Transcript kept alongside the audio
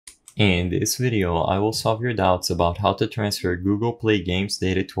In this video, I will solve your doubts about how to transfer Google Play Games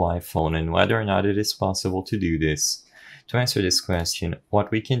data to iPhone and whether or not it is possible to do this. To answer this question, what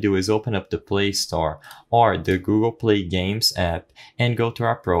we can do is open up the Play Store or the Google Play Games app and go to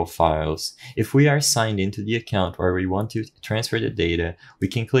our profiles. If we are signed into the account where we want to transfer the data, we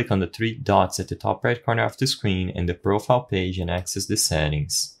can click on the three dots at the top right corner of the screen in the profile page and access the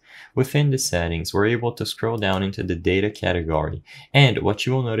settings. Within the settings, we're able to scroll down into the data category, and what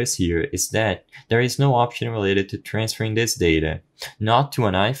you will notice here is that there is no option related to transferring this data, not to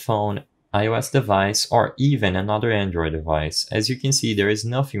an iPhone, iOS device, or even another Android device. As you can see, there is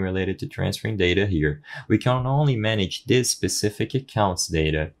nothing related to transferring data here. We can only manage this specific account's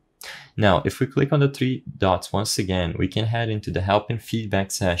data. Now, if we click on the three dots once again, we can head into the help and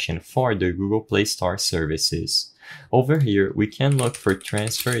feedback section for the Google Play Store services. Over here, we can look for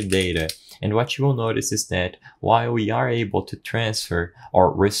transfer data, and what you will notice is that while we are able to transfer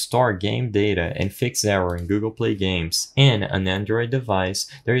or restore game data and fix error in Google Play Games in an Android device,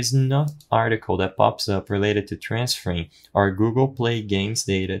 there is no article that pops up related to transferring our Google Play Games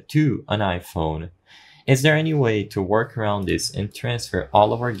data to an iPhone. Is there any way to work around this and transfer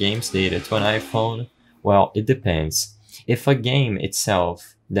all of our games data to an iPhone? Well, it depends. If a game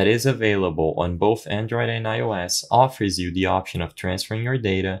itself that is available on both Android and iOS offers you the option of transferring your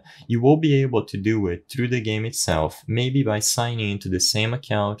data, you will be able to do it through the game itself, maybe by signing into the same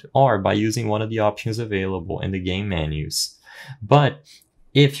account or by using one of the options available in the game menus. But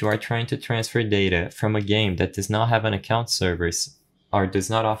if you are trying to transfer data from a game that does not have an account service or does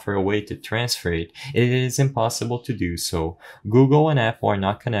not offer a way to transfer it, it is impossible to do so. Google and Apple are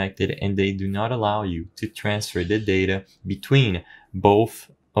not connected and they do not allow you to transfer the data between both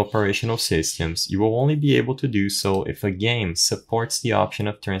operational systems. You will only be able to do so if a game supports the option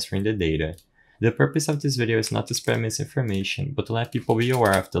of transferring the data. The purpose of this video is not to spread misinformation, but to let people be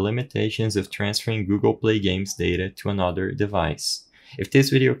aware of the limitations of transferring Google Play Games data to another device. If this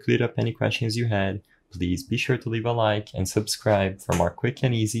video cleared up any questions you had, please be sure to leave a like and subscribe for more quick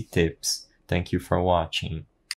and easy tips. Thank you for watching.